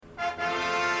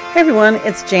Hey everyone,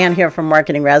 it's Jan here from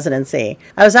Marketing Residency.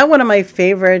 I was at one of my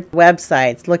favorite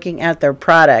websites looking at their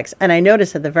products, and I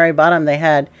noticed at the very bottom they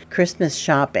had Christmas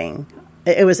shopping.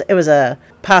 It was a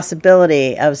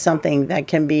possibility of something that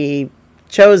can be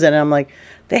chosen, and I'm like,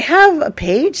 they have a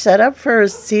page set up for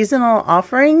seasonal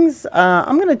offerings?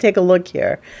 I'm going to take a look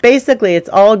here. Basically, it's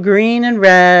all green and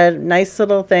red, nice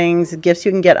little things, gifts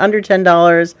you can get under $10,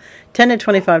 $10 to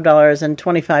 $25, and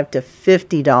 $25 to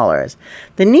 $50.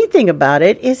 The neat thing about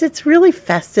it is it's really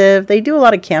festive. They do a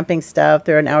lot of camping stuff.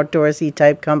 They're an outdoorsy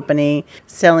type company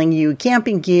selling you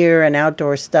camping gear and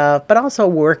outdoor stuff, but also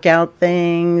workout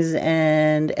things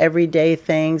and everyday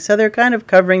things. So they're kind of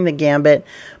covering the gambit.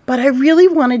 But I really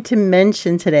wanted to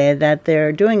mention today that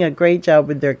they're doing a great job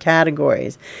with their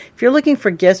categories. If you're looking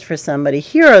for gifts for somebody,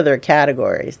 here are their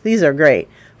categories. These are great.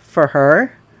 For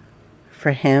her,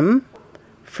 for him,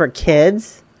 for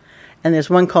kids, and there's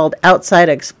one called Outside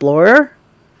Explorer,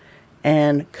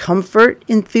 and Comfort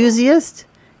Enthusiast,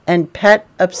 and Pet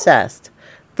Obsessed.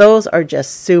 Those are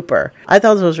just super. I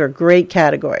thought those were great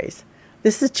categories.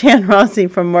 This is Jan Rossi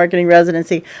from Marketing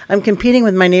Residency. I'm competing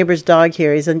with my neighbor's dog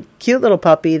here. He's a cute little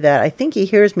puppy that I think he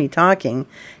hears me talking,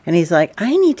 and he's like,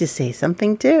 I need to say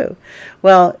something too.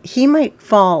 Well, he might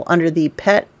fall under the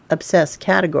Pet Obsessed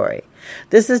category.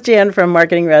 This is Jan from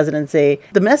Marketing Residency.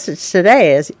 The message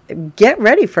today is get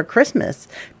ready for Christmas.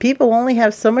 People only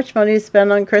have so much money to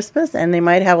spend on Christmas, and they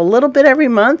might have a little bit every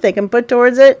month they can put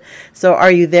towards it. So are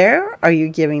you there? Are you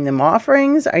giving them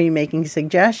offerings? Are you making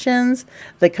suggestions?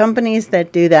 The companies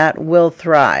that do that will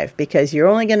thrive because you're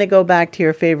only going to go back to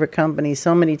your favorite company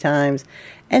so many times.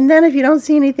 And then if you don't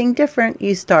see anything different,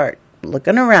 you start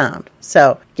looking around.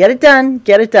 So get it done.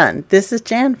 Get it done. This is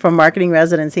Jan from Marketing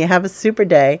Residency. Have a super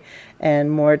day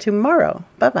and more tomorrow.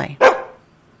 Bye-bye.